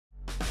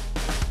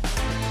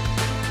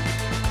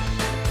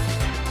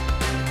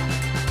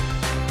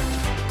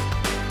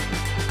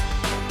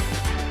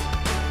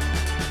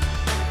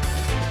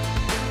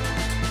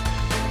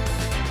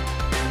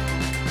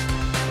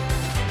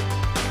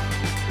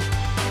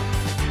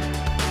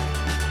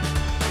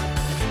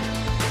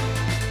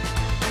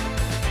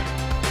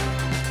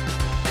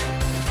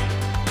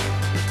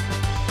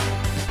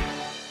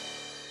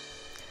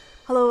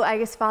Hallo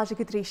agus fáilte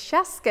go dtrí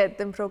seascad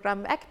den program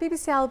ag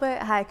BBC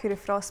ALBA ha cuir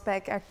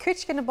frosbeg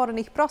cuitcin na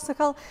bornaich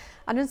brosachail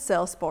an an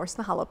sùil spórs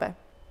na ALBA.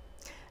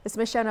 Is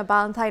me Iona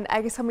Ballantyne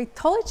agus ha mi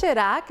tolte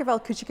ra go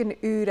bhfuil cuitcin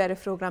uair ar a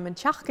program an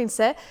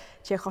teachcinsa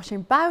tí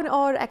chosin baun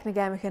ag na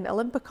Geamaichean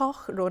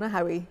Oilimpigeach Rhona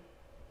Howie.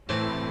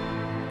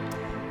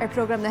 Ar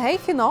program na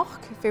heiche noch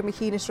fear mi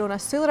hínas Rhona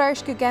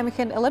sùil go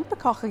Geamaichean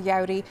Oilimpigeach a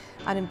Gheamhraidh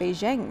an in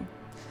Beijing.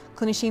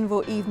 Cluinnidh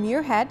Iona Eve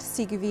Muirhead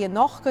si go bhí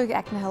nachcuig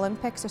ag na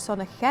Olympics ar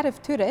sonna cheathramh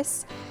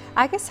turas,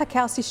 agus ha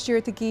Kelsey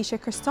Stewart a gíise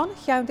chur sonna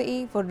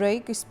cheandaí bhó roigh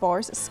go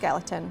spórs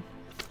skeleton.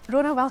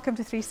 Rhona, welcome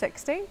to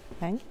 360.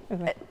 Thank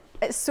you.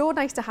 It's so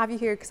nice to have you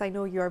here because I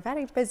know you're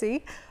very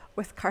busy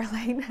with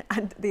curling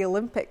and the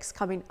Olympics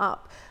coming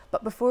up.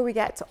 But before we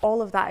get to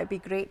all of that, it'd be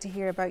great to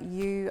hear about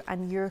you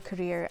and your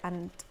career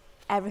and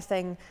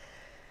everything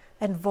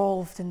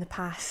involved in the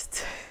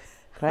past,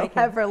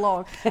 however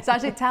long. So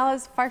actually tell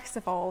us, first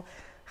of all,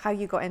 how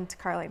you got into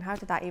curling. How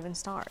did that even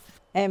start?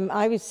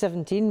 I was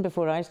 17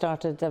 before I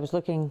started. I was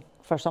looking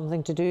for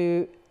something to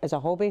do as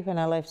a hobby when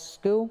I left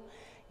school.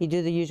 You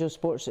do the usual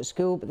sports at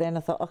school, but then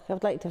I thought, oh,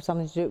 I'd like to have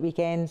something to do at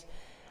weekends.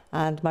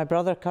 And my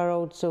brother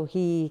curled, so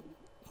he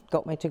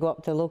got me to go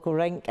up to the local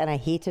rink, and I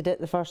hated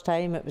it the first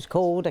time. It was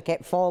cold, I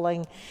kept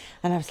falling,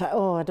 and I was like,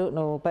 oh, I don't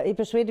know. But he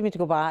persuaded me to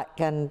go back,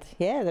 and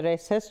yeah, the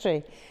rest's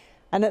history.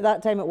 And at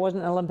that time, it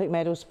wasn't an Olympic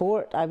medal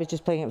sport. I was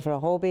just playing it for a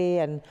hobby,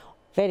 and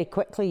very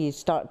quickly you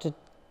start to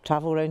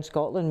travel around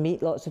Scotland,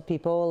 meet lots of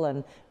people,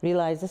 and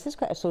realise this is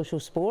quite a social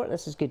sport,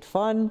 this is good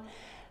fun.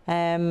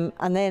 And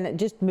then it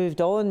just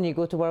moved on. You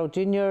go to World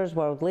Juniors,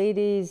 World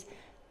Ladies,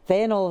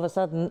 then all of a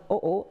sudden,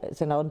 it's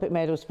an Olympic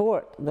medal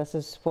sport. This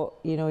is what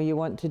you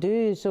want to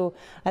do. So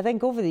I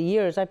think over the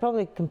years, I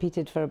probably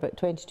competed for about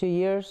 22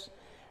 years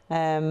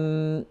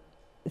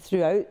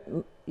throughout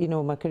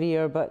my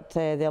career, but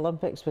the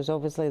Olympics was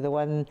obviously the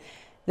one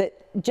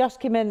that just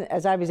came in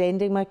as I was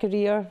ending my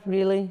career,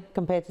 really,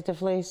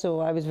 competitively.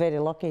 So I was very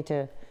lucky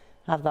to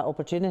have that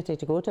opportunity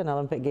to go to an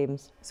Olympic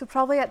Games. So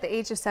probably at the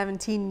age of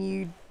 17,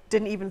 you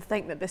didn't even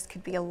think that this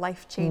could be a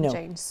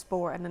life-changing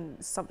sport and then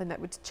something that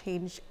would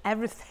change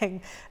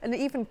everything. And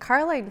even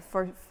curling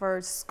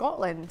for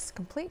Scotland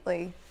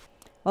completely.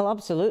 Well,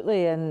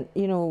 absolutely. And,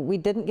 we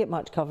didn't get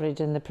much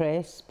coverage in the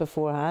press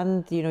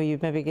beforehand.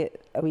 You'd maybe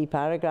get a wee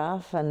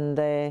paragraph and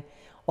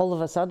all of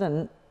a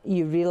sudden,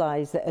 you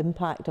realise the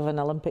impact of an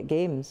Olympic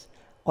Games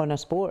on a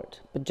sport,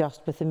 but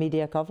just with the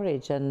media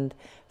coverage. And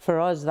for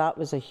us, that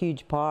was a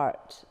huge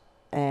part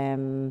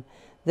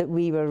that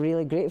we were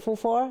really grateful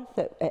for,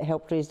 that it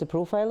helped raise the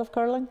profile of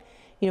curling.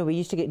 We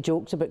used to get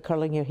jokes about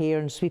curling your hair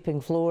and sweeping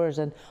floors,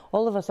 and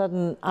all of a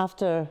sudden,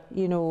 after,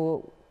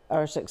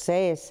 our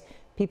success,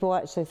 people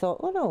actually thought,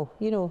 oh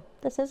no,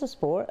 this is a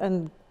sport,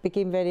 and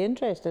became very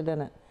interested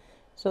in it.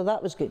 So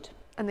that was good.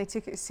 And they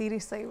took it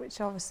seriously, which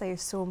obviously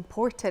is so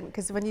important,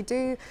 because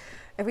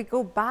if we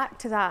go back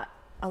to that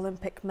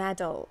Olympic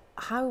medal,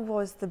 how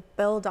was the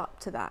build up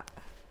to that?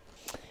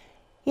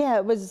 Yeah,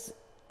 it was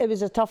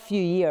a tough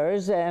few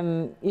years.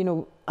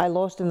 I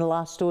lost in the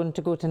last stone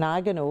to go to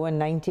Nagano in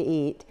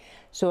 '98.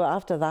 So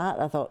after that,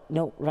 I thought,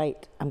 no,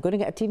 right, I'm going to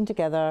get a team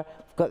together.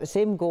 We've got the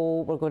same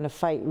goal. We're going to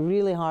fight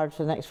really hard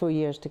for the next 4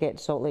 years to get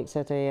to Salt Lake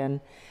City. And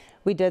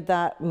we did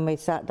that, and we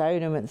sat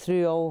down and went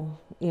through all,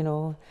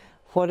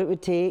 what it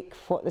would take,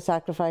 what the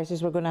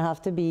sacrifices were going to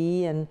have to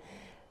be, and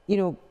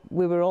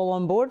we were all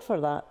on board for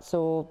that.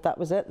 So that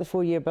was it, the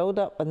 4-year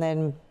build-up, and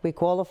then we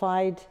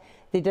qualified.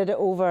 They did it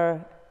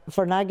over,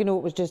 for Nagano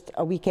it was just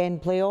a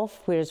weekend playoff,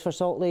 whereas for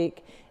Salt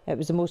Lake it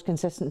was the most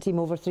consistent team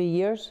over 3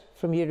 years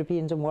from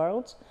Europeans and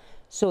Worlds.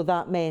 So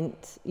that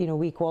meant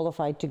we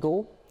qualified to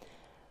go.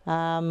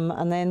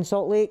 And then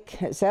Salt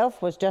Lake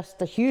itself was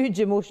just a huge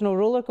emotional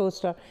roller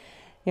coaster.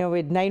 We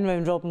had 9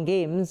 round robin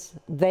games,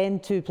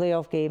 then 2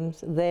 playoff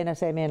games, then a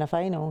semi and a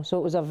final. So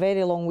it was a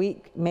very long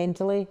week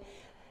mentally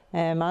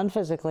and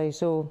physically.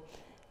 So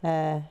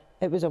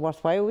it was a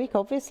worthwhile week,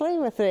 obviously,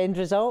 with the end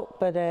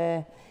result. But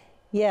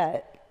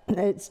yeah,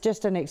 it's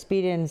just an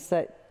experience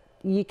that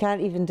you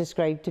can't even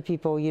describe to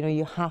people.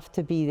 You have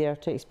to be there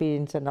to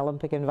experience an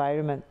Olympic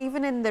environment.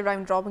 Even in the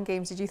round robin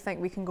games, did you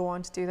think we can go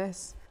on to do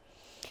this?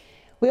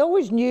 We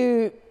always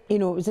knew,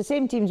 it was the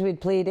same teams we'd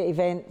played at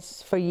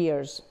events for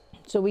years.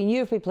 So we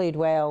knew if we played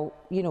well,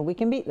 we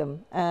can beat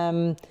them.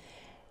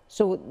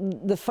 So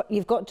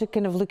you've got to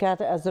kind of look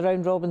at it as the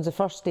round robin's the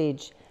first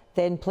stage,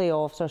 then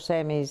playoffs or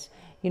semis.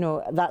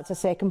 That's the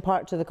second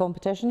part to the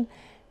competition.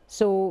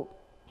 So,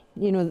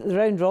 the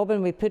round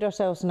robin, we put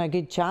ourselves in a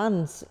good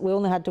chance. We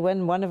only had to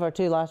win one of our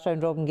 2 last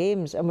round robin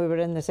games, and we were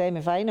in the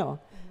semi-final,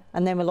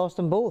 and then we lost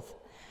them both.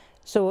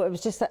 So it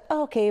was just that,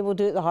 okay, we'll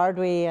do it the hard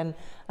way. And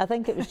I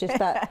think it was just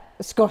that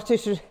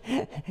Scottish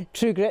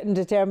true grit and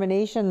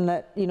determination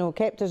that,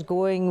 kept us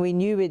going. We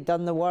knew we'd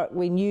done the work.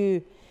 We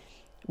knew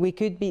we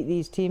could beat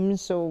these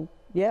teams. So,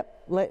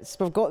 yep,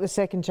 we've got the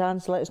second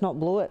chance. Let's not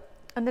blow it.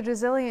 And the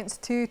resilience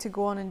too to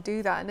go on and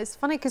do that. And it's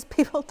funny because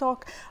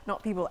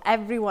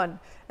everyone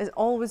is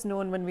always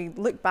known when we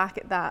look back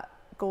at that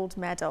gold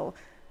medal,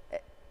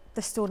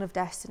 the stone of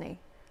destiny.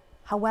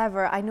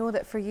 However, I know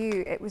that for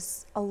you, it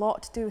was a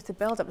lot to do with the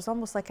build. It was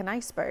almost like an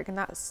iceberg, and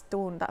that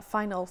stone, that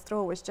final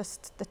throw, was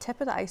just the tip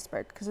of the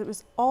iceberg, because it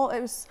was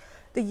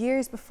the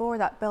years before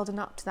that building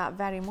up to that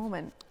very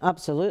moment.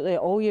 Absolutely,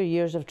 all your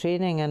years of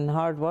training and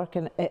hard work,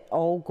 and it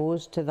all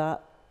goes to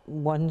that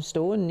one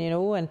stone, you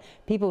know. And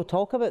people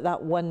talk about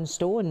that one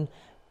stone,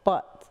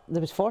 but there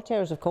was 40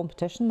 hours of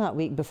competition that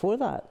week before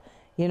that,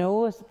 you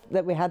know,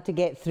 that we had to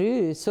get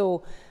through.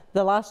 So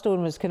the last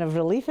stone was kind of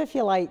relief, if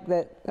you like,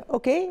 that,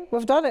 okay,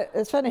 we've done it,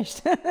 it's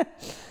finished.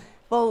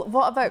 Well,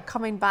 what about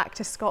coming back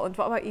to Scotland?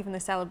 What about even the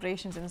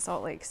celebrations in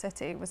Salt Lake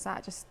City? Was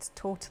that just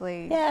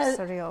totally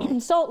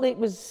surreal? Salt Lake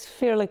was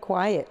fairly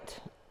quiet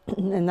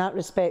in that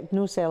respect,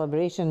 no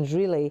celebrations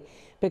really,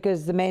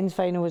 because the men's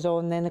final was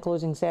on, then the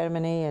closing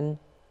ceremony.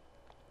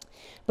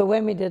 But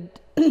when we did,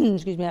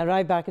 excuse me,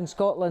 arrive back in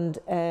Scotland,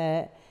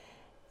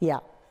 yeah,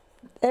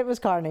 it was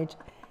carnage.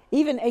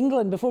 Even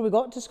England, before we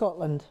got to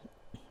Scotland,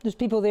 there's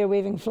people there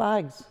waving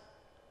flags.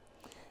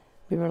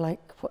 We were like,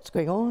 what's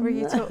going on? Were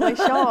you totally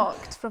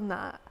shocked from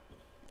that?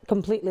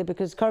 Completely,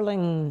 because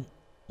curling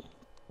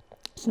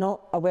is not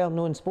a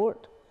well-known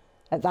sport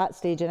at that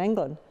stage in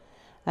England.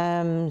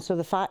 So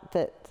the fact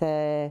that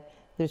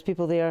there's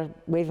people there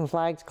waving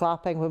flags,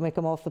 clapping when we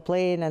come off the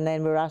plane, and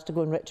then we were asked to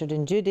go in Richard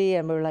and Judy,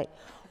 and we were like,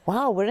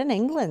 wow, we're in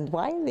England.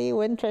 Why are they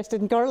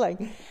interested in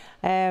curling?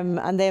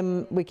 And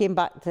then we came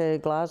back to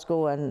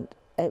Glasgow, and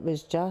it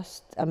was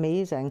just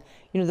amazing.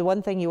 You know, the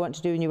one thing you want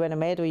to do when you win a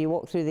medal, you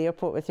walk through the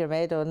airport with your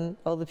medal, and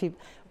all the people,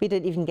 we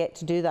didn't even get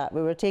to do that.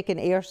 We were taken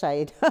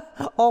airside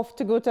off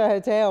to go to a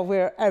hotel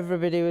where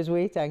everybody was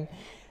waiting.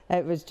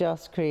 It was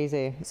just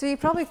crazy. So you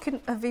probably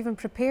couldn't have even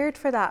prepared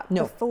for that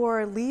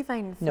before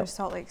leaving for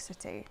Salt Lake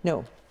City?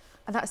 No.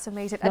 And that's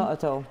amazing. Not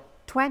at all.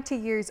 20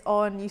 years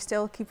on, you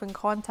still keep in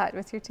contact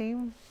with your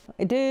team?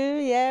 I do,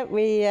 yeah.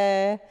 We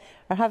are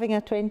having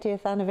a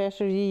 20th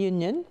anniversary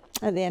reunion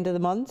at the end of the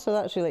month, so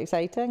that's really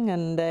exciting.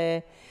 And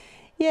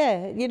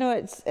yeah, you know,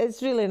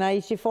 it's really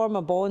nice. You form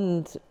a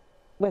bond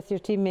with your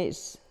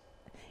teammates,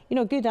 you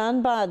know, good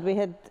and bad. We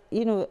had,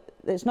 you know,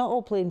 it's not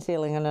all plain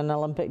sailing in an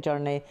Olympic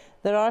journey.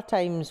 There are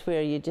times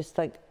where you just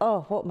think,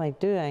 oh, what am I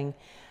doing?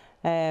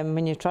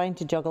 When you're trying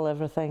to juggle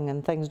everything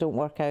and things don't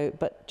work out.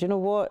 But do you know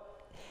what?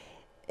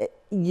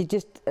 You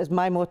just, as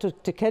my motto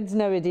to kids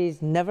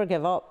nowadays, never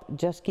give up.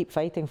 Just keep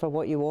fighting for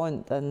what you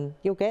want, and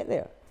you'll get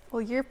there.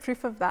 Well, you're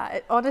proof of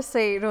that.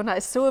 Honestly, Rhona,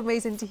 it's so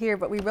amazing to hear,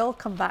 but we will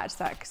come back to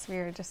that because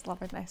we're just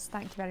loving this.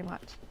 Thank you very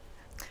much.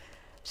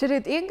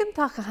 Siúd éigen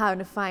tacha hawn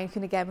a fáin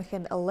chun a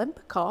Geamaichean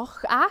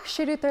Oilimpigeach, ach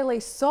siúd ar lei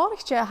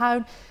sáirte a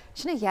hawn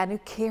sin a dhéanú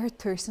céir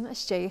tuairsin a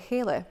sté a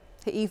chéile.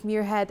 Tá Eve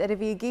Muirhead ar a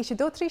bhí géise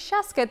dótrí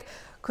seascad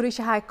chuirí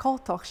se haid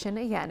cáltach sin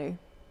a dhéanú.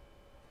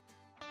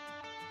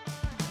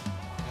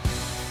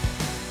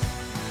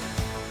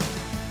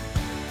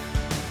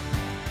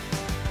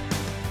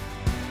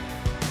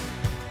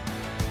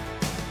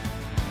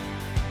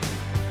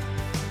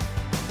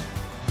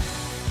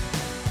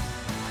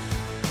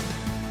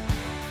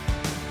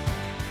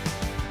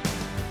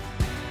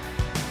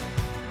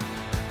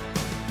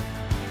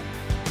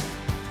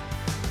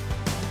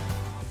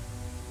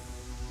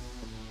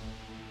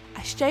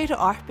 Steir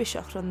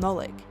ALBA an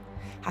nolig,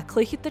 ha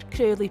Cluinnidh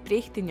Iona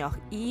Bhreatainn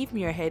Eve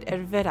Muirhead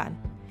Bhreatainn,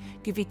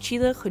 go bhí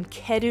chiad chun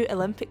ceirú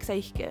Olympics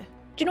aiche.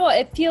 Do you know what,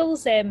 it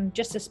feels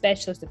just as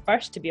special as the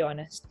first, to be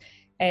honest.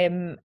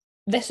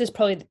 This has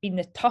probably been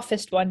the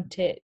toughest one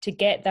to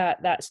get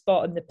that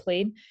spot on the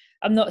plane.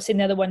 I'm not saying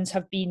the other ones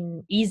have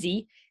been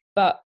easy,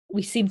 but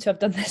we seem to have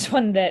done this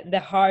one the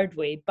hard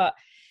way. But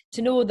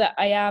to know that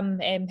I am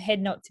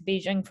heading up to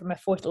Beijing for my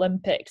 4th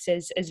Olympics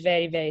is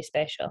very, very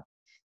special.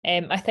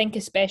 I think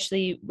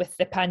especially with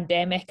the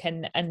pandemic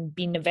and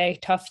being a very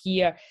tough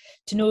year,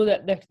 to know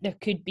that there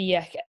could be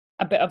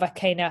a bit of a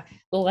kind of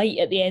light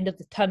at the end of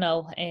the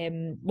tunnel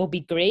will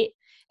be great.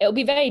 It'll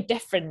be very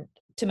different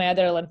to my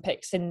other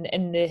Olympics in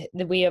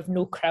the way of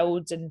no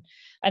crowds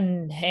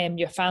and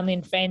your family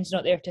and friends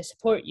not there to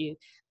support you.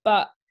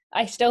 But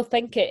I still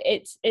think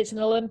it's an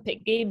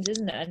Olympic Games,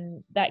 isn't it?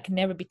 And that can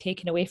never be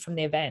taken away from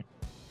the event.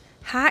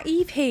 Ha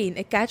Eve hain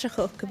a gaideach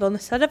go bhfuil na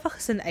sadafach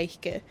san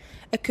aiche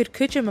a cur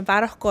cuideam a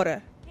barach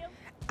gore.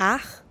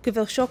 Ach, go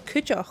bhfuil seo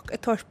cuideach a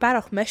tóir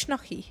barach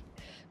misnach hí.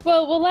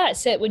 Well,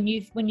 that's it. When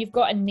you've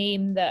got a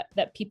name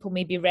that people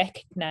maybe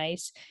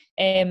recognise,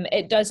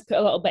 it does put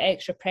a little bit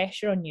extra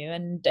pressure on you.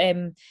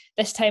 And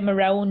this time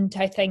around,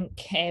 I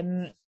think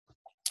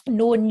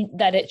knowing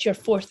that it's your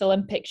 4th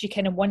Olympics, you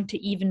kind of want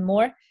it even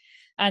more.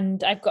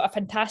 And I've got a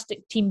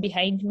fantastic team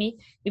behind me.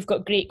 We've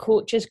got great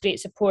coaches, great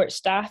support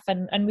staff,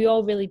 and we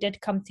all really did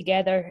come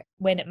together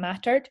when it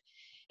mattered.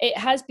 It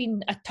has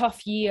been a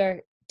tough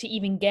year to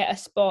even get a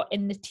spot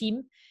in the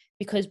team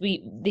because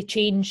they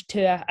changed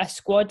to a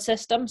squad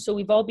system. So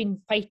we've all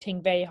been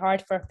fighting very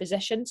hard for our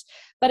positions.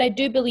 But I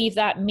do believe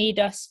that made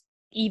us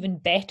even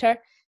better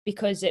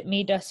because it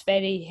made us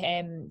very,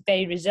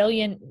 very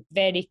resilient,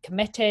 very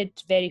committed,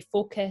 very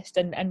focused,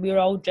 and we were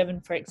all driven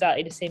for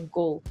exactly the same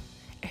goal.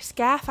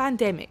 Sca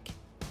pandemic,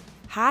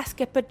 ha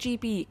skipper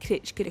GB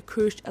crich gyda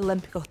cwrs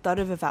Olympigach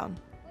dorf y fawn.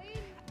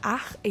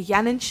 ach a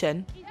dhéanann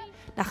sin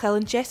na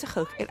cheileann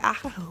deisceach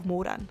achracha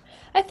mór an.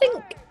 I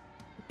think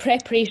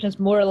preparation is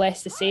more or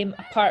less the same,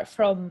 apart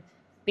from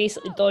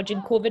basically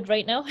dodging COVID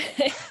right now.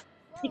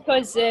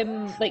 Because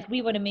like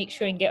we want to make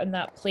sure and get on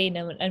that plane,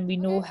 and we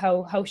know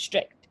how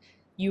strict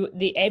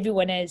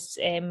everyone is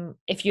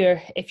if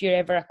you're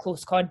ever a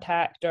close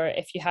contact or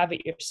if you have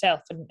it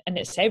yourself, and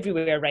it's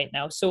everywhere right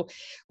now. So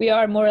we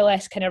are more or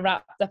less kind of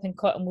wrapped up in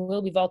cotton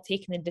wool. We've all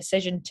taken the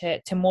decision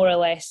to more or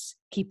less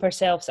keep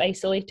ourselves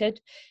isolated,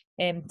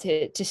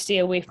 to stay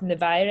away from the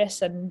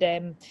virus,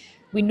 and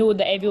we know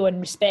that everyone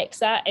respects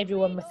that,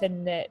 everyone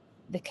within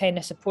the kind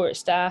of support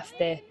staff,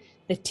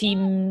 the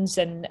teams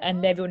and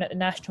everyone at the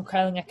National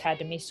Curling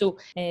Academy. So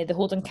the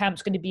holding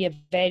camp's going to be a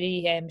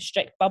very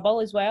strict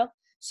bubble as well.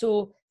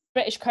 So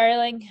British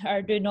curling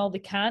are doing all they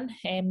can.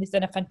 They've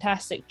done a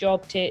fantastic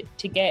job to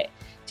get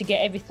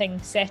everything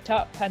set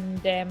up,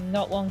 and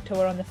not long till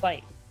we're on the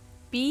flight.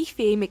 Bí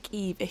féimic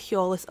Eve a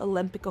cheolas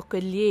Oilimpigeach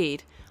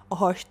ghlèidheadh a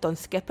thuairt don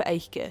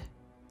Gheamhraidh.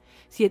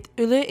 Siad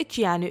uile I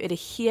dteanú a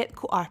chiad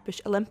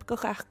comharpais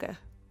Oilimpigeach aice.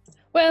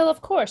 Well,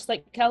 of course,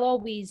 like I'll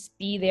always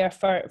be there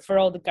for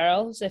all the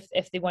girls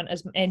if they want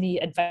any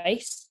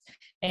advice.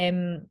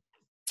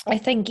 I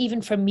think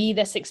even for me,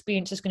 this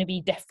experience is going to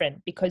be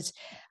different because,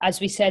 as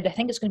we said, I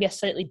think it's going to be a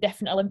slightly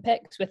different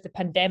Olympics with the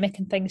pandemic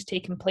and things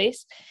taking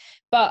place.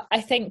 But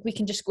I think we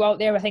can just go out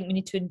there. I think we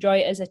need to enjoy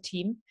it as a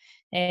team.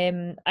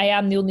 I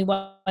am the only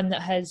one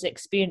that has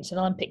experienced an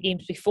Olympic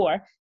Games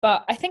before,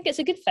 but I think it's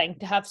a good thing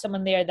to have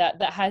someone there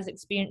that has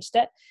experienced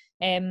it.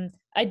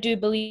 I do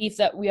believe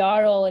that we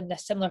are all in a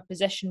similar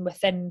position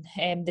within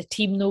the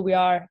team, though we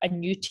are a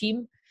new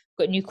team.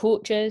 Got new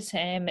coaches.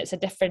 It's a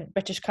different.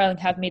 British curling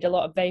have made a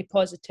lot of very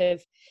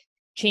positive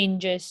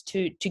changes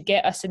to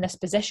get us in this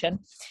position,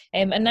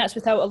 and that's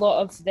without a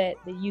lot of the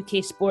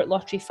UK sport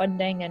lottery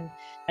funding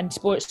and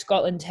Sports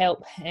Scotland's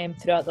help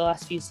throughout the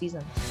last few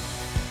seasons.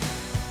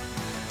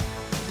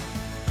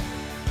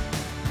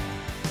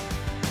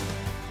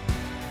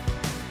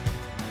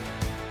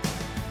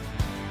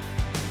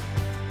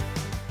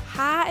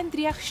 Ha an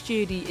dríach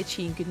stúri I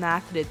tín go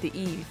nácrid de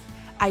Eve,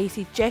 a is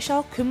I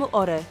deisial cumul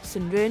ora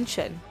san rún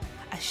sin,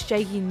 a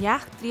steigí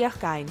neach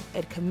dríach gain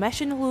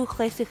Commission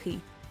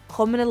Lúchleisichaí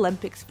Còmhla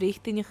Oilimpigeach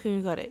Bhreatainn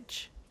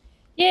Gheamhraidh.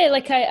 Yeah,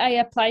 like I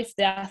applied for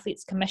the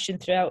Athletes Commission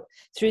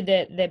through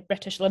the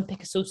British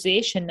Olympic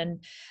Association,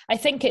 and I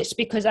think it's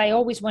because I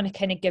always want to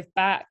kind of give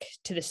back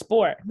to the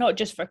sport, not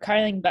just for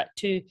curling but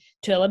to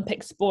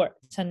Olympic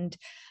sports. And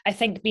I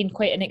think being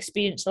quite an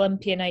experienced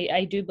Olympian,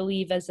 I do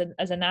believe as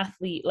an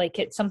athlete, like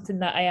it's something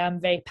that I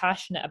am very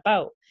passionate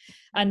about.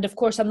 And of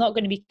course, I'm not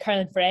going to be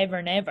curling forever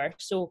and ever,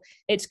 so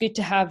it's good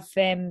to have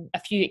a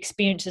few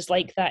experiences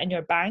like that in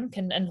your bank,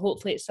 and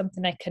hopefully it's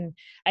something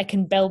I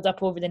can build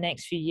up over the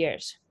next few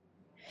years.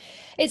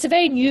 It's a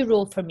very new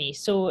role for me,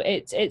 so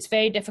it's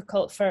very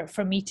difficult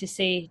for me to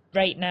say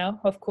right now.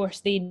 Of course,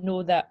 they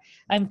know that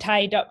I'm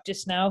tied up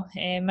just now,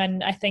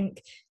 and I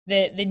think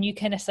the new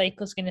kind of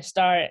cycle is going to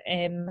start,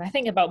 I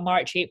think about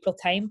March, April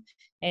time,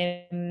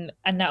 and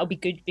that'll be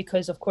good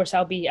because, of course,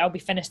 I'll be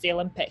finished the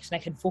Olympics and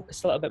I can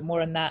focus a little bit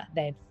more on that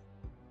then.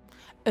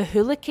 A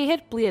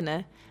thuilleadh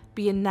bliana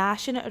bí an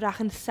náisiúna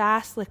rachan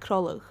sás le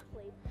crolach,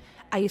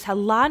 agus ha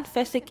lán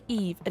fisig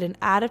Eve an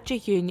Arab de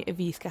Júne a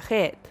bhís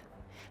chéad.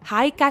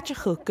 Hai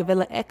gaiteachú go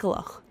bhfuil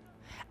eicalach,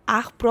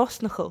 ach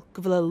brosnachú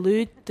go bhfuil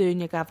lúd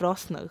dúine ga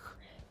brosnach.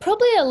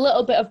 Probably a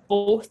little bit of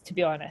both, to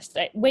be honest.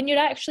 When you're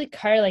actually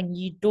curling,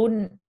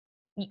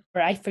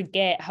 I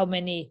forget how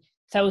many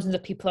thousands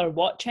of people are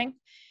watching.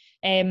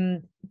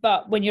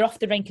 But when you're off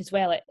the rink as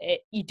well,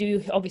 you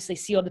do obviously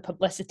see all the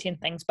publicity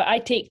and things, but I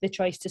take the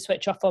choice to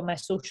switch off all my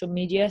social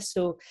media,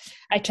 so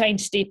I try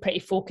and stay pretty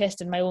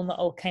focused in my own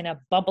little kind of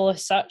bubble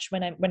as such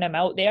when I'm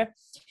out there.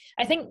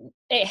 I think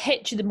it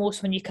hits you the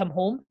most when you come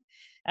home,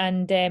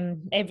 and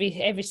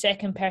every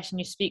second person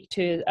you speak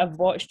to, I've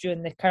watched you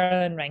in the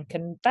curling rink,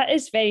 and that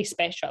is very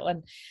special,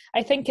 and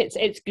I think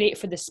it's great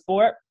for the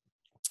sport.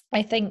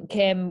 I think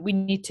we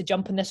need to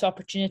jump on this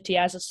opportunity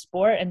as a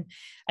sport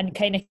and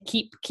kind of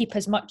keep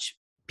as much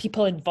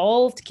people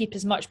involved, keep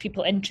as much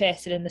people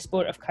interested in the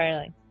sport of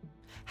curling.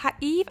 Ha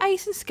Eve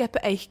eisen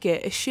skippe eiche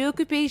is siúl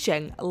go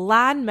Beijing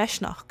lán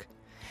misnach.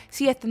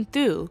 Si het an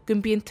dúil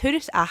gun bí an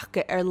turas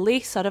aiche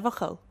leis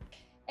sarabhachil.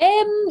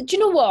 Do you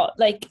know what?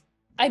 Like,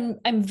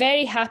 I'm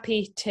very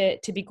happy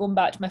to be going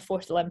back to my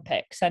fourth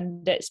Olympics,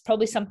 and it's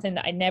probably something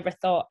that I never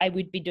thought I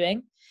would be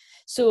doing.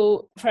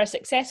 So for a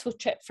successful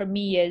trip for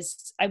me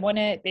is I want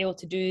to be able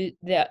to do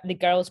the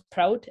girls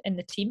proud in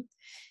the team.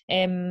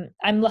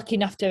 I'm lucky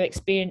enough to have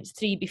experienced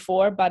 3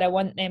 before, but I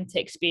want them to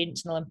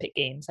experience an Olympic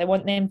Games. I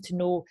want them to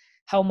know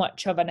how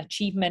much of an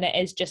achievement it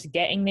is just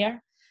getting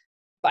there.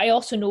 But I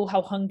also know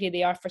how hungry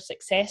they are for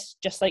success,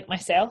 just like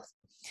myself.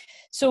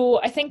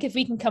 So I think if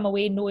we can come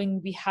away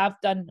knowing we have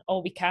done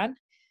all we can,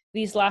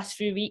 these last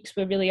few weeks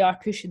we really are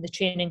pushing the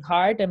training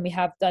hard, and we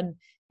have done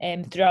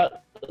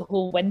throughout the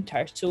whole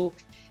winter. So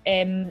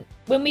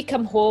when we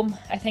come home,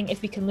 I think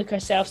if we can look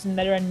ourselves in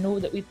the mirror and know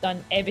that we've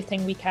done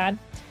everything we can,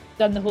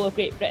 done the whole of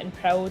Great Britain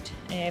proud,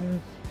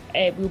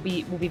 we'll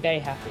be very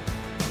happy.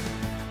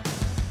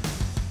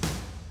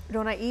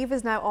 Rhona, Eve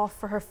is now off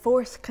for her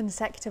 4th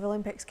consecutive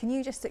Olympics. Can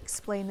you just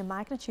explain the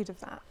magnitude of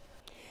that?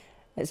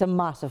 It's a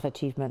massive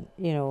achievement,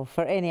 you know,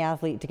 for any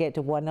athlete to get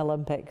to 1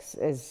 Olympics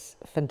is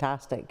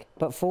fantastic,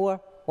 but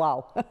 4,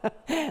 wow,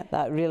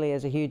 that really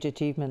is a huge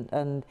achievement.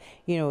 And,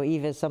 you know,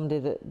 Eve is somebody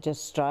that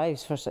just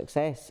strives for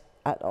success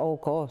at all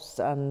costs,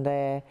 and,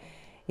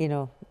 you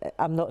know,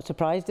 I'm not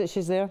surprised that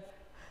she's there.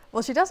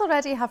 Well, she does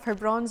already have her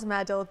bronze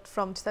medal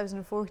from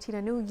 2014. I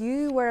know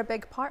you were a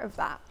big part of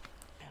that.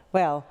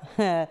 Well,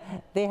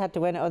 they had to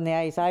win it on the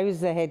ice. I was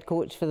the head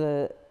coach for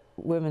the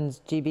women's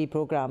GB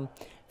programme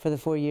for the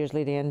 4 years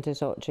leading into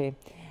Sochi.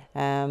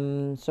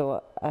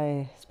 So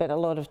I spent a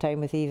lot of time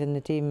with Eve and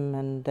the team,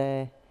 and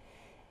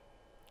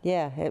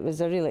yeah, it was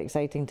a really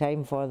exciting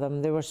time for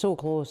them. They were so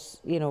close,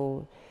 you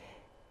know,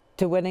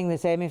 to winning the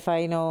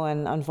semi-final,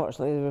 and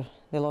unfortunately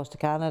they lost to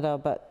Canada,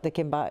 but they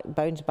came back,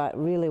 bounced back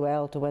really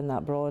well to win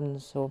that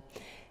bronze. So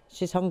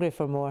she's hungry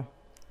for more.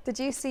 Did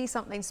you see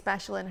something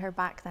special in her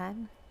back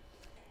then?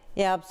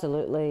 Yeah,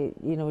 absolutely.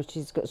 You know,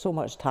 she's got so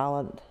much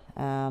talent,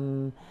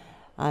 and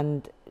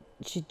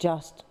she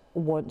just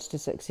wants to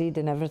succeed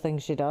in everything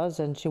she does,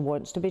 and she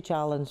wants to be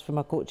challenged from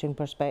a coaching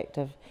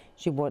perspective.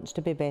 She wants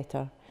to be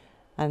better,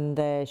 and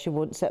she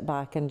won't sit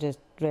back and just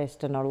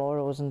rest on her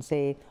laurels and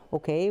say,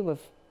 okay, we've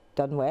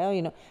done well.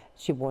 You know,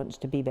 she wants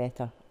to be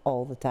better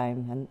all the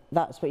time, and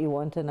that's what you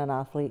want in an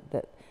athlete,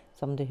 that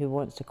somebody who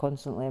wants to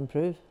constantly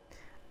improve.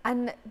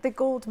 And the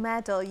gold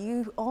medal,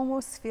 you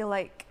almost feel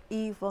like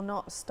Eve will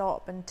not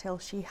stop until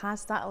she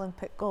has that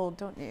Olympic gold,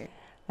 don't you?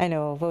 I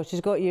know. Well, she's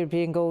got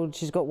European gold,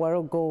 she's got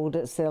world gold.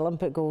 It's the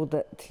Olympic gold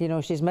that, you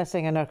know, she's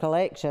missing in her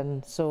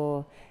collection.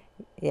 So,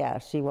 yeah,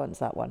 she wants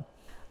that one.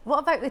 What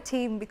about the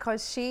team?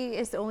 Because she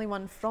is the only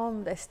one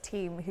from this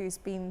team who's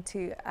been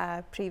to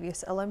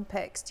previous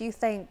Olympics. Do you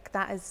think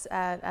that is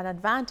an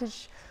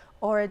advantage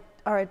or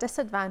a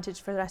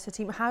disadvantage for the rest of the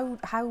team?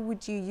 How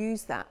would you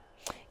use that?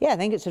 Yeah, I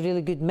think it's a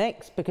really good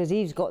mix, because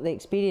Eve's got the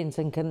experience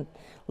and can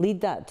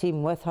lead that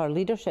team with her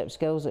leadership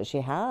skills that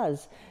she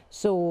has.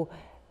 So,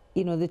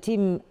 you know, the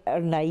team are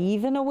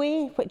naive in a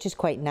way, which is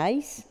quite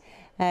nice,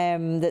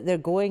 that they're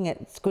going,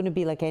 it's going to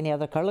be like any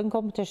other curling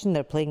competition.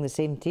 They're playing the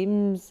same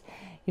teams.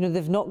 You know,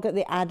 they've not got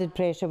the added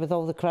pressure with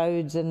all the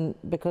crowds, and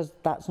because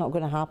that's not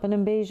going to happen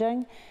in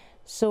Beijing.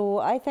 So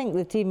I think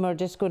the team are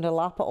just going to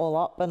lap it all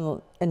up and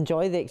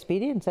enjoy the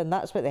experience, and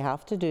that's what they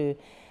have to do.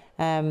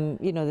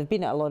 You know, they've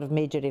been at a lot of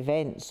major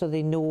events, so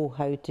they know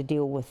how to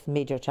deal with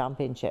major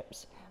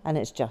championships, and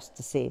it's just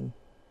the same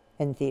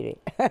in theory.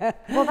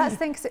 Well, that's the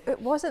thing, 'cause it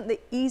wasn't the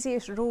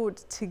easiest road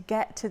to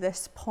get to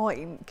this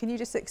point. Can you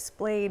just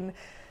explain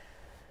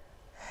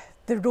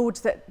the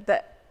roads that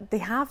they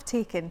have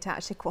taken to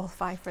actually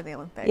qualify for the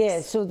Olympics?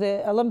 Yeah, so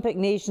the Olympic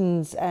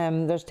nations,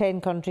 there's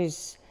 10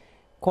 countries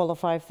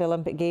qualify for the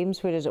Olympic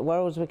Games, whereas at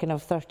Worlds we can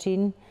have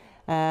 13,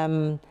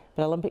 but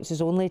Olympics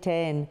is only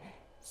 10.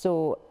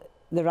 So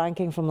the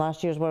ranking from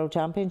last year's World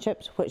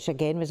Championships, which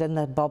again was in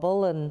the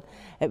bubble, and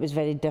it was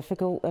very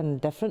difficult and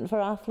different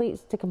for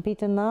athletes to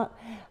compete in that.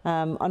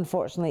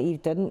 Unfortunately,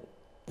 Eve didn't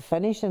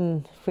finish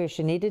in where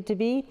she needed to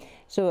be,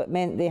 so it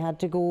meant they had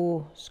to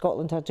go,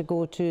 Scotland had to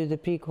go to the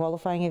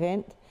pre-qualifying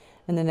event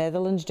in the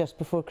Netherlands just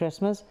before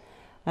Christmas.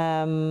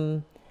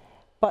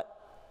 But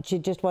she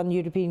just won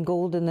European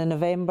gold in the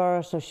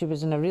November, so she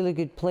was in a really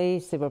good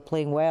place. They were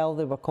playing well,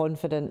 they were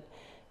confident,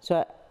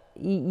 so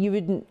you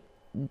wouldn't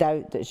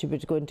doubt that she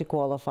was going to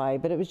qualify,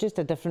 but it was just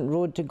a different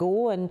road to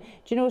go. And do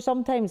you know,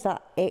 sometimes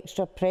that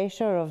extra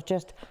pressure of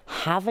just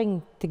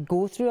having to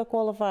go through a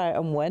qualifier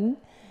and win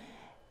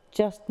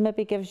just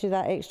maybe gives you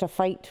that extra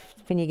fight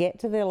when you get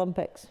to the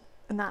Olympics.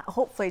 And that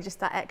hopefully just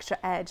that extra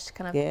edge to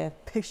kind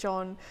of push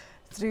on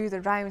through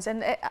the rounds.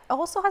 And it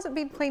also hasn't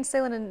been plain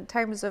sailing in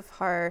terms of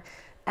her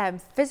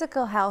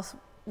physical health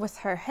with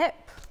her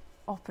hip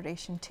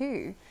operation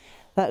too.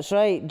 That's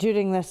right.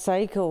 During this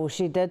cycle,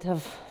 she did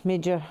have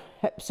major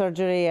hip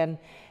surgery, and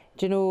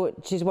do you know,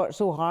 she's worked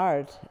so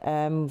hard,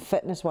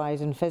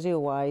 fitness-wise and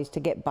physio-wise, to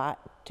get back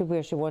to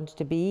where she wanted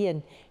to be,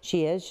 and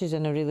she is. She's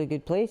in a really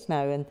good place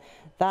now, and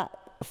that,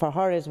 for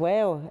her as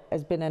well,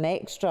 has been an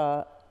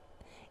extra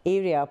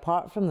area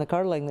apart from the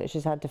curling that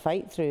she's had to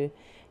fight through.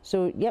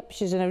 So, yep,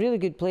 she's in a really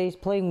good place,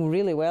 playing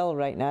really well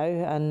right now,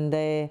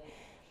 and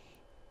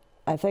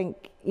I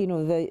think, you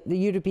know, the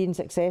European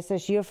success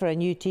this year for a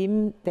new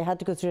team, they had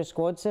to go through a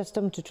squad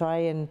system to try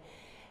and,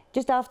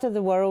 just after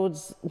the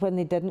Worlds, when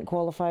they didn't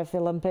qualify for the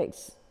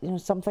Olympics, you know,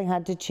 something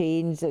had to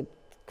change. It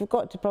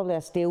got to probably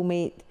a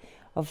stalemate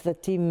of the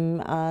team,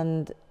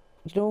 and,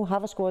 you know,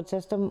 have a squad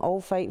system, all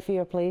fight for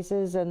your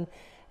places, and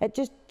it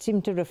just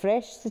seemed to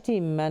refresh the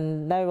team.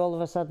 And now all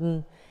of a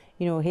sudden,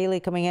 you know, Hayley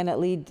coming in at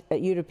lead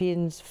at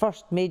European's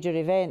first major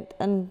event,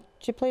 and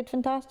she played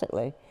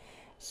fantastically.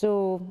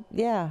 So,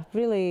 yeah,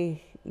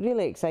 really,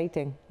 really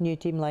exciting new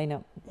team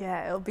lineup.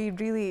 Yeah, it'll be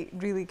really,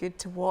 really good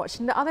to watch.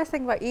 And the other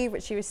thing about Eve,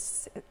 which she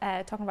was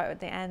talking about at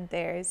the end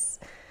there, is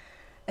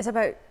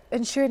about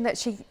ensuring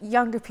that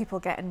younger people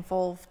get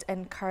involved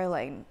in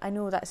curling. I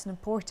know that's an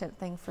important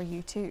thing for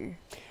you too.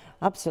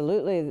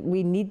 Absolutely.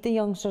 We need the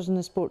youngsters in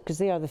the sport because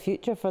they are the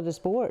future for the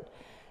sport.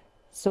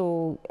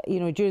 So, you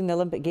know, during the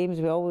Olympic Games,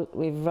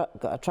 we've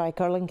got a try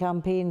curling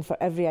campaign for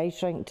every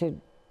ice rink to,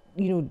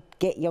 you know,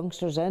 get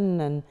youngsters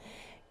in and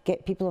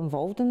get people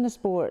involved in the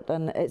sport.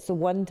 And it's the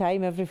one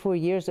time every 4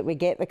 years that we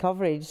get the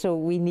coverage, so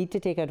we need to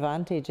take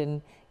advantage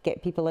and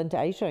get people into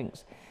ice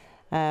rinks.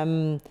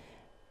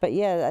 But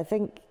yeah, I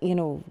think, you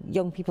know,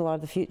 young people are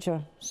the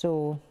future,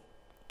 so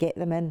get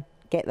them in,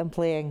 get them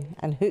playing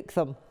and hook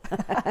them.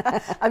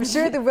 I'm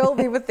sure there will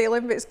be with the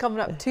Olympics coming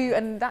up too,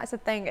 and that's the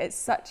thing, it's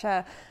such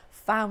a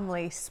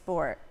family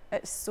sport.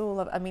 It's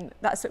so I mean,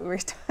 that's what we were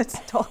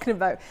talking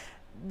about.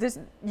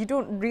 You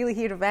don't really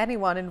hear of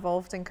anyone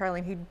involved in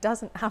curling who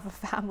doesn't have a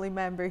family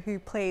member who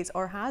plays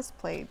or has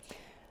played.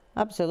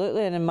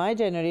 Absolutely, and in my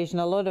generation,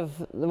 a lot of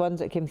the ones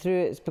that came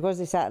through, it's because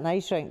they sat in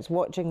ice rinks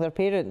watching their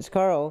parents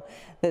curl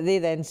that they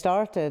then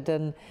started.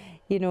 And,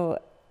 you know,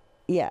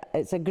 yeah,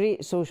 it's a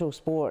great social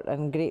sport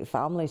and great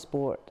family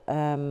sport.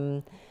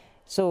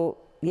 So,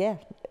 yeah,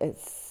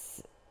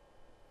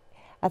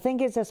 I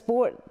think it's a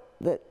sport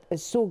that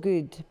is so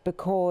good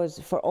because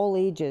for all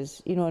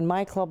ages, you know, in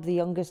my club, the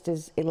youngest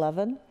is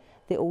 11,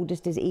 the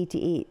oldest is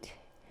 88.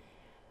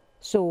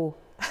 So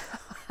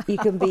you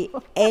can be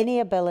any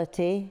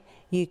ability,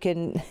 you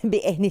can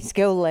be any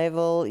skill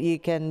level, you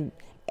can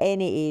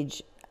any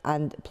age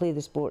and play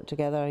the sport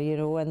together, you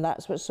know, and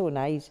that's what's so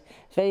nice.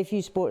 Very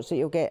few sports that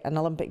you'll get an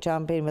Olympic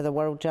champion with a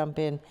world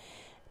champion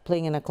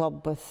playing in a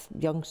club with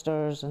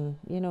youngsters, and,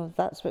 you know,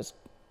 that's what's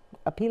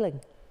appealing.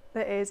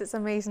 It is, it's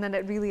amazing, and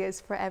it really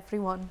is for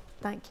everyone.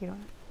 Thank you.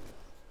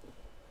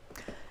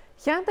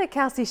 Chead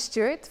Kelsey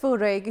Stewart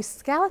fór gus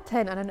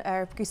skeleton an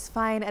herb gus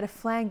fein a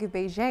flein go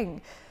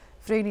Beijing.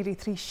 Vrúni rí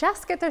trí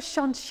seascat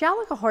Sean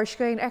Shealach a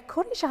horscoin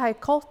choirí se ha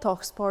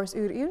coltoch spores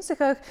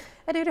únsachach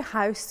a a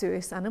house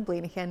suas an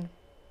Blaenachin.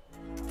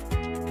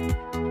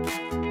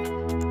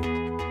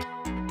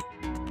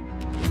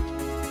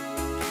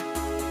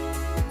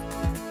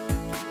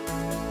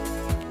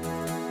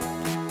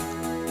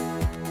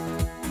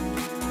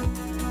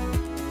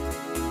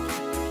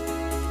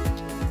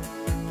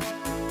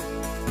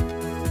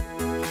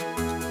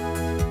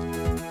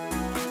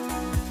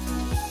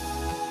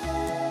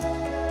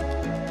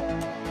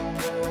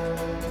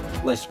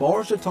 Le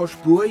spórs atá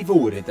buaidh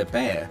mhóra de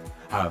bheir,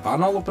 a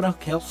bhain ALBA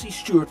Kelsey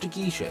Stewart a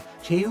gíise,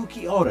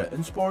 Chéadh ora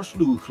an spórs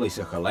lúch leis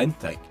a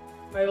Ballantyne.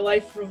 My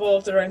life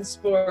revolved around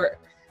sport.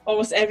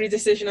 Almost every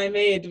decision I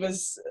made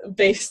was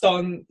based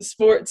on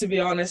sport, to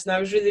be honest. And I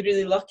was really,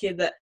 really lucky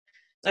that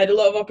I had a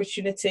lot of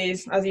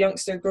opportunities as a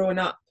youngster growing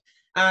up.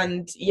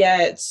 And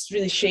yeah, it's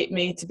really shaped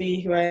me to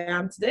be who I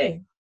am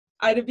today.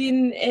 I'd have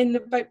been in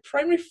about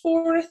primary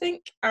 4, I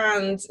think,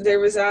 and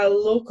there was a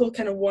local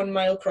kind of 1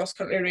 mile cross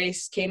country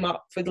race came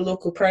up for the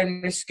local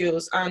primary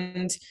schools,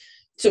 and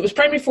so it was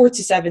primary 4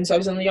 to 7, so I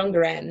was on the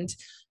younger end.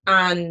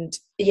 And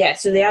yeah,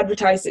 so they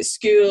advertised at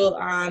school,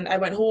 and I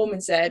went home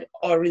and said,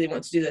 oh, I really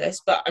want to do this.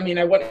 But I mean,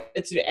 I wanted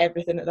to do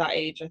everything at that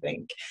age, I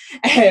think.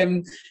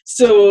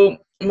 So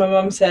my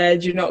mum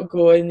said, you're not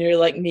going, you're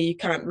like me, you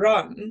can't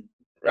run.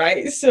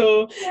 Right,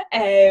 so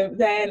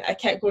then I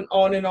kept going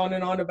on and on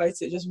and on about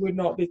it, just would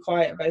not be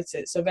quiet about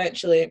it. So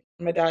eventually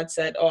my dad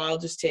said, oh, I'll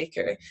just take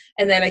her.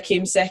 And then I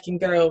came second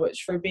girl,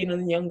 which for being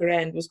on the younger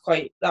end was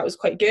quite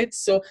good.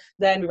 So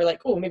then we were like,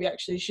 oh, maybe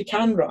actually she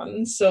can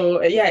run.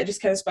 So yeah, it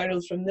just kind of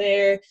spiraled from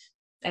there.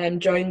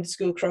 Joined the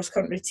school cross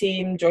country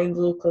team, joined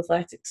the local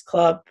athletics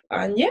club,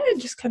 and yeah, it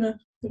just kind of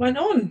went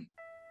on.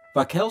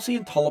 Va Kelsey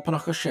and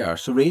Tullapanach a share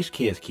so race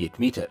Keith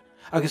meter.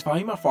 Agus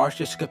bhaim mar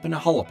farste skipping a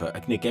Halpa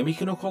ag na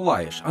Geamaichean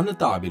Oilimpigeach and the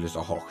derby is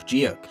a hoch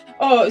geag.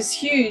 Oh, it's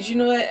huge. You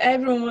know,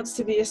 everyone wants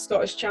to be a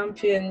Scottish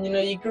champion. You know,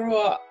 you grow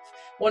up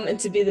wanting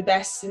to be the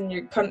best in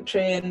your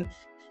country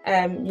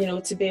and, you know,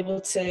 to be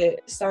able to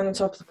stand on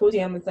top of the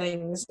podium and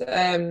things.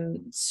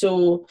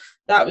 So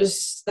that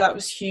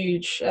was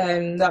huge.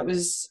 That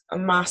was a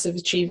massive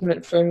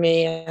achievement for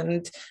me,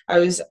 and I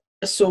was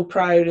so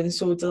proud and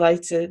so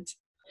delighted.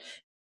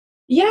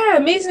 Yeah,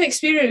 amazing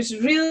experience,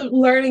 real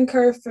learning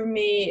curve for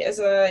me as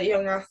a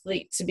young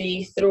athlete to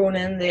be thrown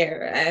in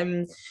there.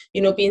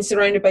 You know, being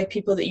surrounded by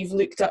people that you've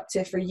looked up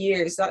to for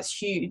years, that's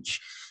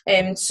huge.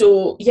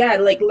 So yeah,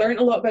 like learned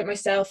a lot about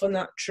myself on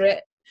that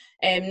trip.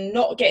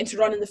 Not getting to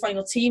run in the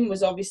final team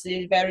was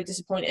obviously very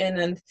disappointing,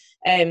 and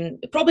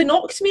it probably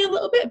knocked me a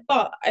little bit,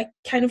 but I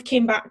kind of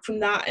came back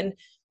from that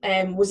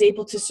and was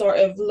able to sort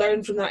of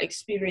learn from that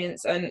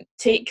experience and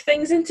take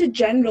things into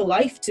general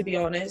life, to be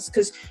honest,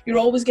 because you're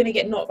always going to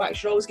get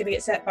knockbacks, you're always going to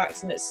get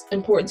setbacks, and it's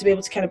important to be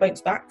able to kind of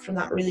bounce back from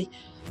that, really.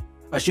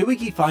 As you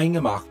wigi fáing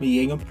amach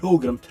mi ein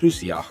program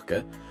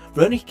trusiachke,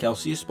 runnig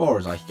Kelsey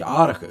spores ach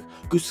gearige,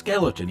 go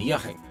skeleton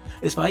iaching,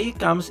 is vai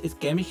gams it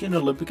Geamaichean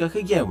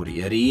Oilimpigeach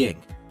Gheamhraidh.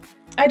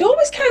 I'd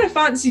always kind of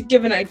fancied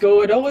giving it a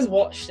go. I'd always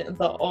watched it and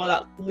thought, oh,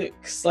 that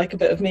looks like a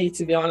bit of me,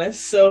 to be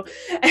honest. So,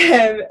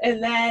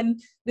 and then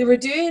they were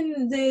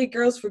doing the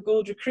Girls for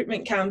Gold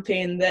recruitment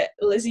campaign that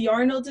Lizzie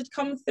Arnold had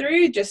come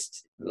through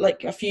just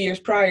like a few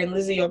years prior. And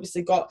Lizzie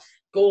obviously got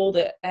gold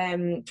at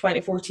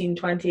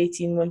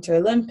 2014-2018 Winter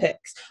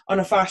Olympics on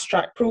a fast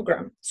track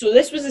program. So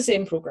this was the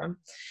same program,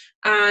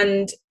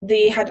 and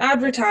they had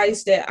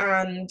advertised it,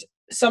 and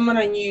someone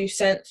I knew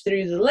sent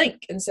through the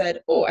link and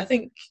said, "Oh, I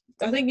think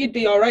you'd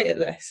be all right at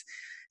this."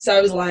 So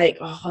I was like,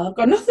 "Oh, I've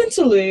got nothing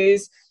to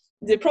lose.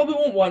 They probably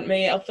won't want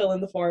me. I'll fill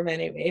in the form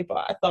anyway."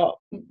 But I thought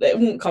it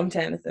won't come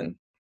to anything.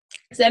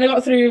 So then I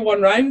got through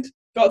one round,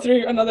 got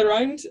through another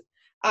round,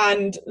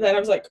 and then I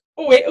was like,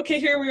 "Oh wait, okay,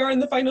 here we are in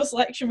the final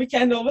selection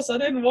weekend. All of a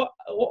sudden,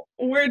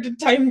 where did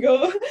time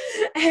go?"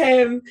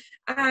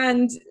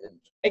 And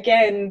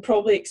again,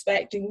 probably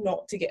expecting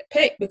not to get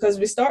picked, because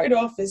we started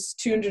off as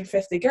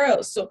 250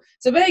 girls, so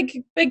it's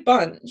a big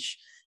bunch,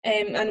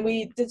 and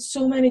we did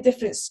so many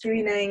different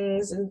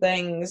screenings and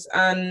things,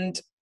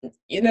 and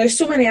there's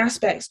so many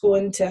aspects go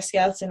into a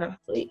skeleton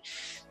athlete.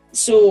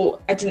 So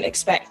I didn't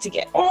expect to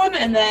get on,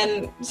 and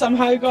then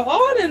somehow got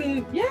on,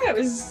 and yeah, it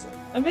was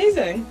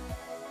amazing.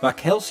 Mae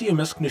Kelsey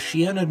ymysg na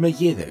sian ar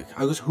dèidh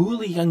agus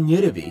thuilleadh an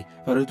nirabí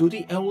ar a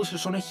dúdi eolas ar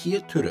sona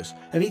chiad turas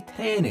a bhí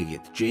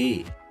tréinigid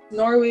J.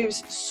 Norway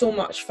was so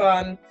much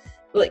fun.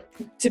 Like,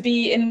 to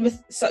be in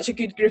with such a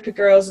good group of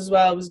girls as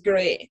well was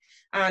great,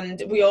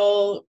 and we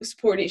all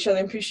supported each other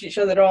and pushed each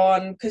other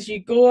on, because you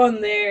go on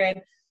there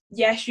and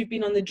yes, you've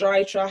been on the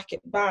dry track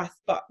at Bath,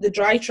 but the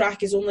dry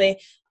track is only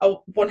a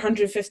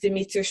 150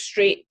 metres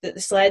straight that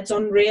the sled's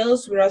on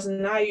rails, whereas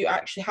now you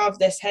actually have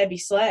this heavy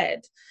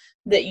sled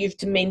that you have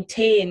to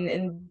maintain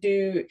and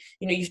do,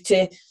 you have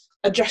to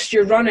adjust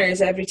your runners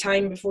every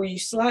time before you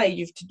slide.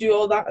 You have to do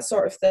all that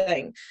sort of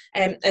thing.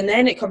 And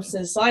then it comes to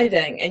the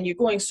sliding, and you're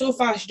going so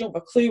fast you don't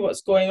have a clue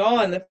what's going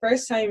on. The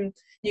first time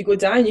you go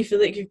down, you feel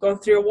like you've gone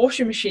through a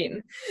washing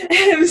machine.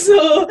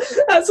 So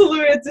that's a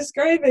way of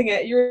describing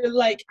it. You're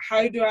like,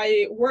 how do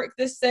I work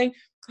this thing?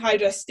 How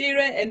do I steer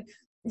it? And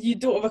you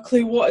don't have a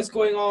clue what is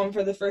going on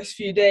for the first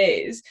few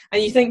days.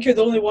 And you think you're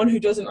the only one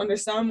who doesn't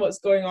understand what's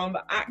going on,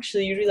 but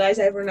actually you realise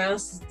everyone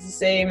else is the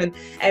same.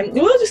 And we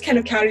all just kind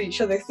of carried each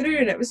other through,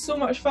 and it was so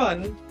much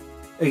fun.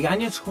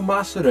 Iganiad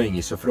Chòmhla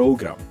Rhona sa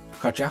program,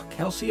 Jack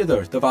Kelsey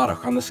adhart the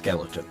bharach on the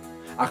skeleton,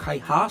 a chai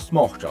haast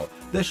mochtal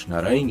this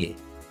na Rhona.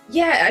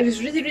 Yeah, I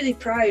was really, really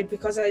proud,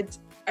 because I'd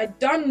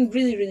done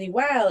really, really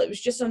well. It was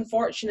just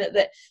unfortunate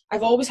that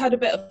I've always had a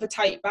bit of a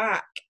tight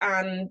back,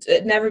 and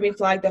it never been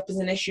flagged up as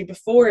an issue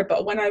before.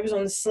 But when I was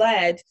on the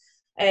sled,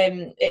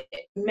 it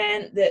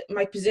meant that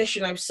my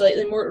position, I was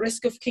slightly more at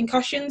risk of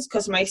concussions,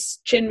 because my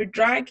chin would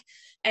drag,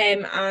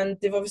 and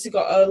they've obviously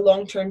got a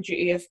long-term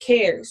duty of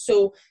care.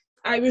 So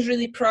I was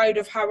really proud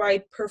of how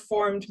I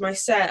performed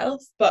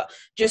myself, but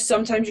just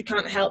sometimes you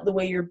can't help the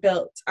way you're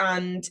built,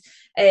 and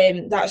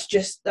that's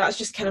just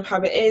kind of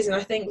how it is. And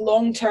I think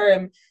long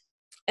term,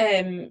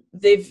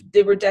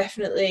 they were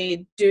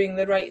definitely doing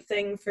the right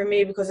thing for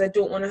me, because I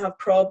don't want to have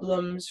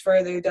problems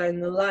further down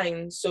the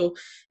line. So,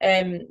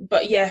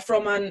 but yeah,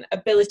 from an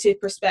ability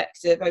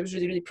perspective, I was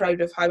really, really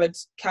proud of how I'd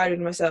carried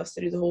myself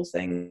through the whole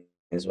thing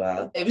as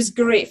well. It was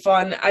great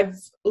fun. I've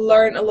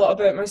learned a lot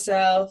about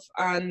myself,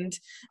 and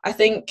I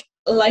think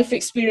life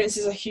experience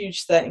is a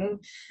huge thing,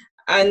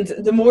 and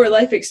the more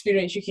life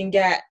experience you can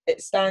get,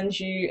 it stands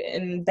you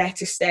in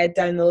better stead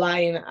down the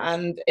line,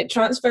 and it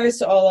transfers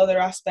to all other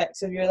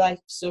aspects of your life.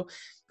 So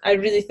I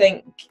really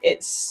think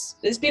it's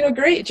been a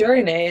great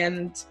journey,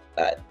 and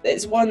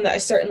it's one that I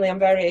certainly am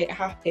very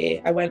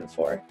happy I went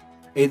for.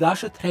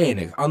 Éideas a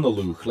tréinig an the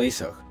lúch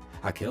leisach,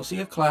 a Kelsey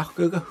a clach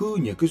go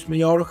húne gus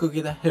meorach go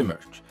get a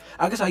himmert,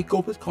 agus I go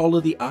with call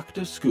the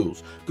active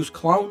schools gus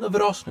clown of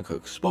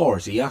Rosnachuk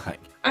spores iaching.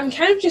 I'm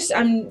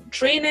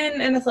training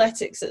in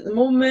athletics at the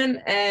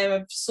moment.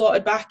 I've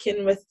slotted back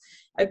in with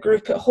a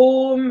group at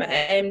home,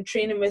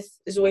 training with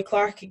Zoe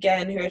Clark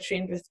again, who I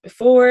trained with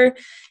before.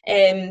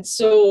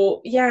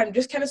 So yeah, I'm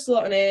just kind of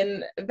slotting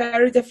in. A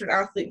very different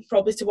athlete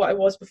probably to what I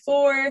was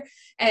before,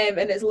 and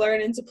it's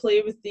learning to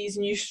play with these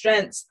new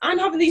strengths and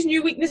having these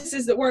new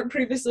weaknesses that weren't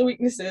previously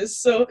weaknesses.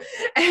 So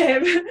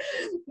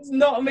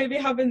not maybe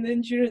having the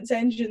endurance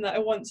engine that I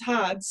once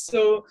had.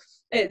 So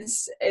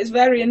it's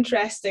very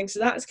interesting.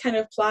 So that's kind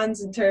of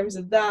plans in terms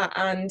of that.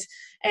 And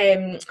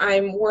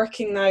I'm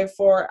working now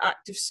for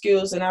active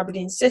schools in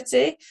Aberdeen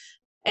City,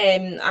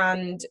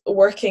 and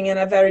working in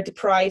a very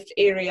deprived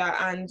area,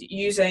 and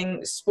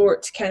using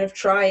sport to kind of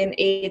try and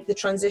aid the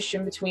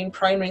transition between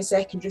primary and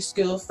secondary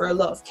school for a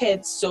lot of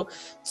kids. So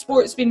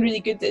sport's been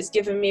really good. That's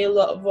given me a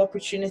lot of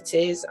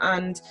opportunities,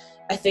 and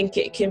I think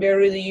it can be a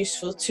really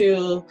useful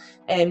tool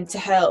to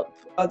help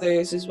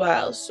others as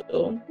well.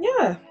 So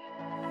yeah.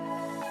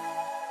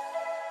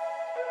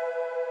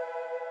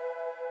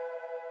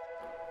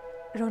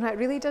 Rhona, it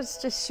really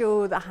does just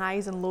show the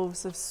highs and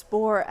lows of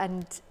sport,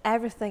 and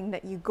everything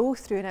that you go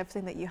through and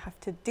everything that you have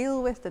to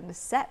deal with, and the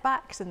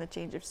setbacks and the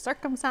change of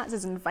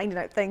circumstances and finding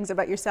out things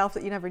about yourself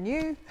that you never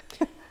knew.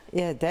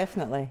 Yeah,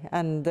 definitely.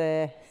 And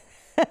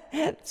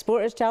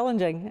sport is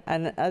challenging,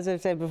 and as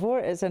I've said before,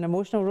 it's an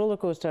emotional roller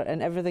coaster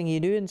in everything you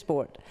do in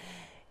sport.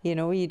 You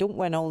know, you don't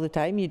win all the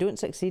time, you don't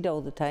succeed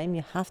all the time,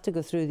 you have to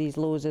go through these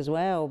lows as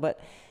well. But,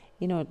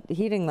 you know,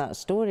 hearing that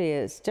story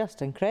is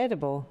just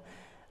incredible.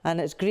 And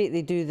it's great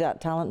they do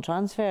that talent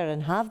transfer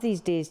and have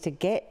these days to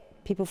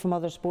get people from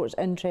other sports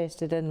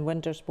interested in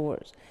winter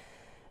sports,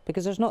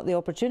 because there's not the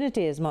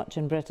opportunity as much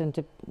in Britain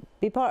to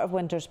be part of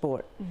winter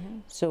sport.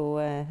 So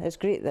it's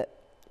great that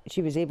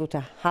she was able to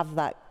have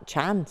that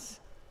chance.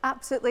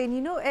 Absolutely, and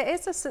you know, it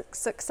is a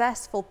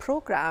successful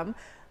programme.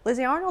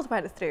 Lizzie Arnold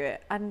went through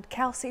it, and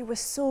Kelsey was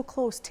so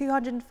close,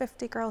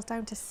 250 girls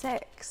down to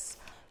 6.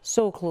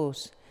 So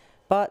close.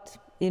 But,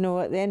 you know,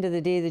 at the end of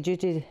the day, the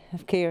duty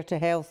of care to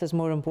health is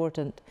more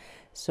important.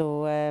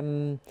 So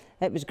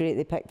it was great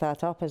they picked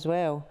that up as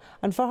well.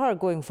 And for her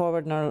going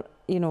forward in her,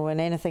 you know, in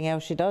anything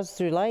else she does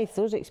through life,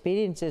 those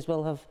experiences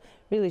will have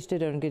really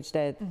stood her in good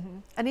stead.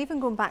 And even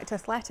going back to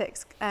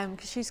athletics,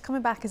 because she's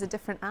coming back as a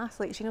different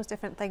athlete, she knows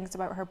different things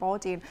about her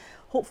body, and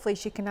hopefully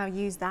she can now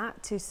use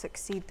that to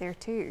succeed there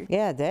too.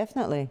 Yeah,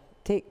 definitely.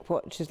 Take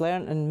what she's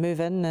learned and move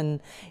in, and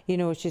you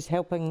know, she's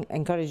helping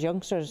encourage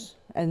youngsters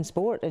in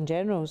sport in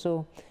general,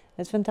 so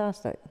it's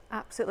fantastic.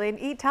 Absolutely. And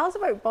Eve, tell us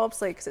about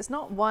bobsleigh, because it's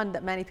not one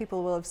that many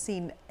people will have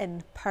seen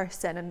in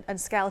person, and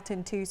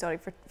skeleton too, sorry,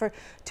 for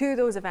 2 of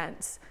those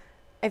events.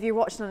 If you're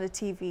watching on the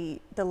TV,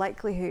 the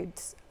likelihood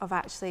of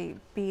actually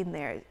being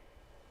there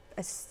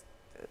is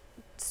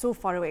so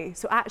far away.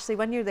 So actually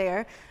when you're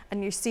there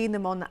and you're seeing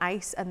them on the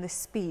ice and the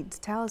speed,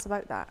 tell us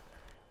about that.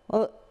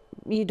 Well,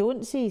 you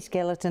don't see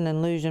skeleton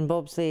and luge and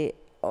bobsleigh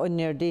on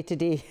your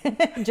day-to-day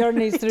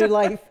journeys through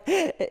life,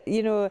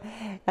 you know,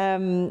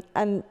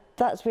 and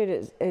that's where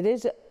it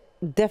is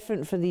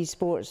different for these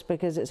sports,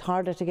 because it's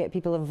harder to get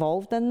people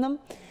involved in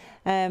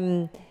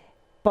them.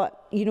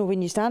 But, you know,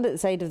 when you stand at the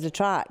side of the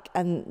track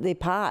and they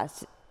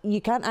pass, you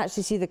can't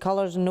actually see the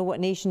colours and know what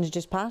nation's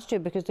just passed you,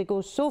 because they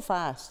go so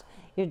fast.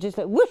 You're just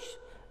like, whoosh,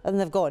 and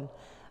they've gone.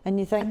 And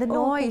you think, and the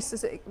noise,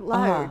 is it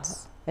loud?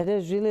 It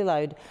is really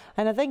loud.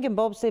 And I think in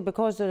bobsleigh,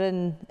 because they're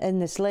in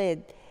the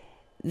sled,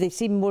 they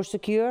seem more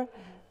secure.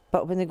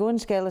 But when they go in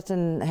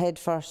skeleton head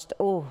first,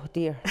 oh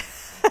dear.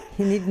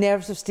 You need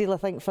nerves of steel, I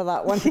think, for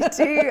that one. You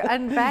do,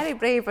 and very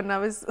brave. And I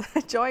was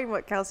enjoying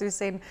what Kelsey was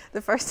saying.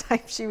 The first time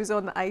she was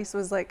on the ice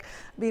was like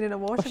being in a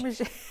washing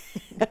machine.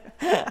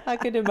 I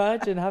could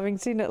imagine, having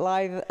seen it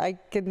live, I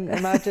can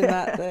imagine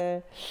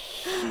that.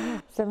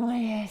 Similar,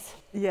 yes.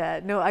 Yeah,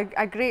 no,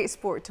 a great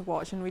sport to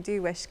watch, and we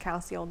do wish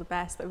Kelsey all the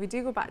best. But we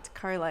do go back to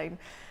curling.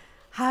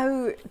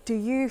 How do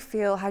you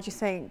feel, how do you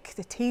think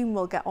the team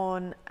will get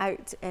on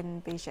out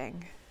in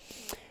Beijing?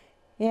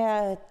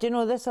 Yeah, do you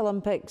know, this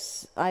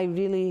Olympics, I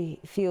really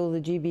feel the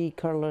GB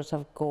curlers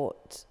have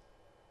got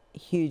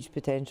huge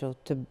potential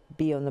to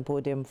be on the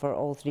podium for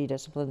all 3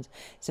 disciplines.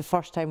 It's the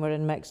first time we're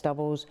in mixed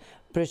doubles.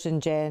 Bruce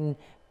and Jen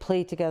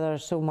play together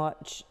so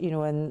much, you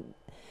know, and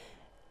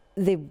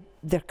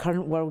they're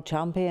current world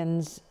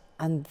champions,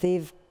 and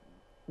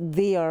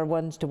they are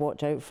ones to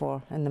watch out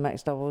for in the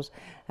mixed doubles.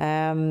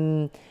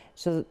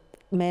 So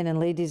men and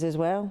ladies as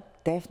well,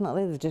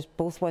 definitely. They've just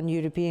both won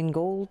European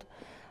gold,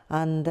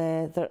 and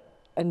they're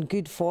in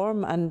good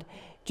form. And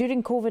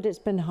during COVID, it's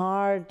been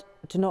hard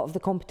to not have the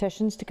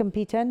competitions to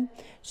compete in.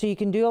 So you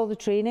can do all the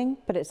training,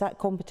 but it's that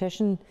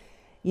competition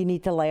you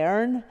need to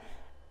learn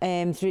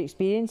through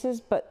experiences.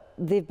 But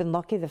they've been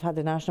lucky. They've had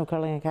the National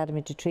Curling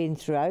Academy to train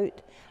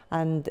throughout,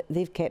 and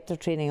they've kept their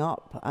training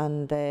up,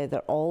 and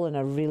they're all in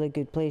a really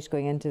good place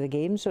going into the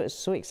game. So it's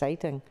so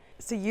exciting.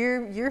 So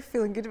you're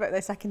feeling good about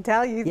this, I can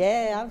tell you.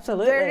 Yeah,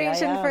 absolutely. They're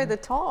reaching for the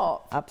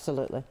top.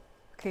 Absolutely.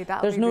 Okay,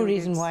 that'll There's be no really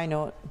reason good. why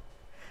not.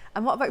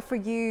 And what about for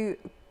you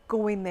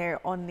going there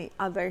on the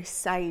other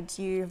side?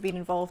 You have been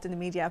involved in the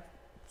media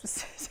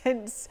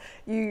since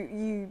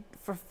you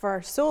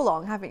for so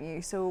long, haven't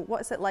you? So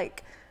what's it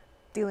like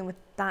dealing with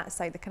that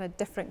side, the kind of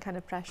different kind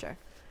of pressure?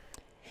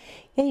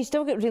 Yeah, you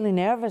still get really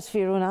nervous for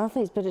your own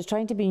athletes, but it's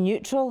trying to be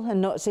neutral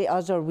and not say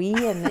us or we,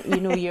 and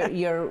you know,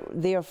 you're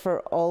there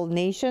for all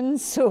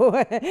nations. So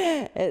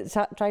it's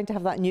trying to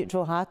have that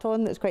neutral hat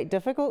on that's quite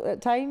difficult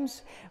at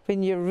times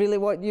when you really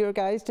want your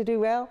guys to do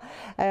well.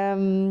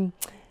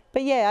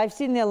 But yeah, I've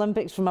seen the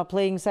Olympics from a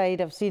playing side,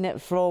 I've seen it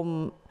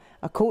from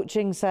a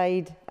coaching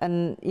side,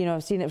 and you know,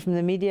 I've seen it from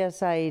the media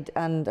side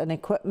and an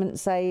equipment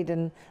side,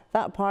 and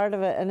that part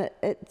of it, and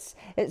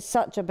it's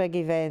such a big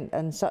event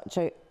and such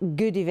a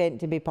good event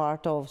to be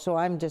part of. So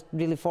I'm just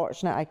really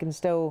fortunate I can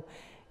still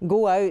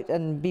go out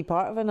and be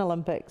part of an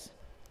Olympics.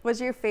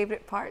 Was your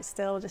favourite part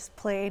still just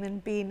playing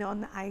and being on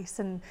the ice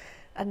and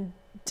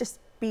just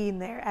being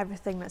there,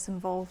 everything that's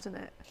involved in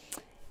it?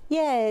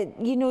 Yeah,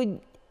 you know,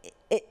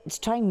 it's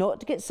trying not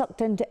to get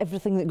sucked into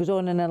everything that goes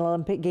on in an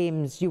Olympic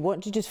Games. You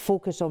want to just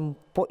focus on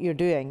what you're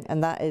doing,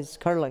 and that is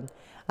curling,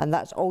 and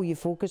that's all you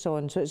focus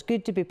on. So it's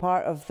good to be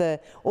part of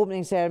the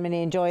opening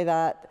ceremony, enjoy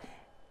that,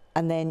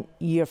 and then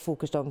you're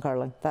focused on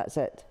curling. That's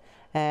it.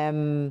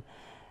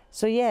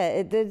 So yeah,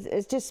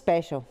 it's just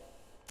special,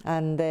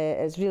 and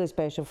it's really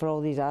special for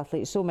all these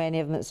athletes. So many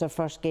of them, it's their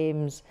first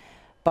Games,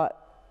 but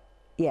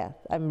yeah,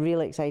 I'm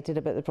really excited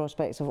about the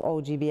prospects of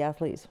all GB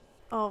athletes.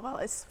 Oh, well,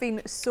 it's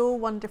been so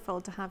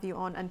wonderful to have you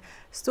on, and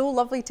so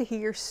lovely to hear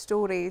your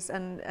stories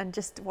and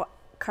just what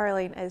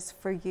curling is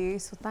for you.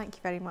 So thank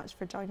you very much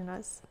for joining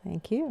us.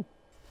 Thank you.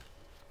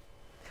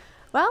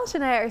 Wel,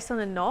 sinna airson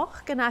yn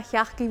noch, gyna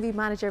chiachgyn fi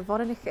manager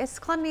Forenich is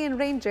Cluinnidh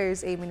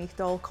Rangers minich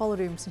dol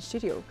colorrooms yn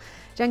studio.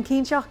 Jan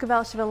cyn sioch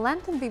gyfel sy'n fel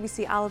lent yn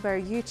BBC ALBA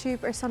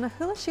YouTube son y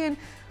hwyl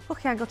sy'n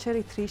o'ch chi'n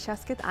gael tri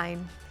siasgyd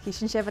ein. Hi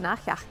sy'n sef yna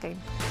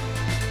chiachgyn.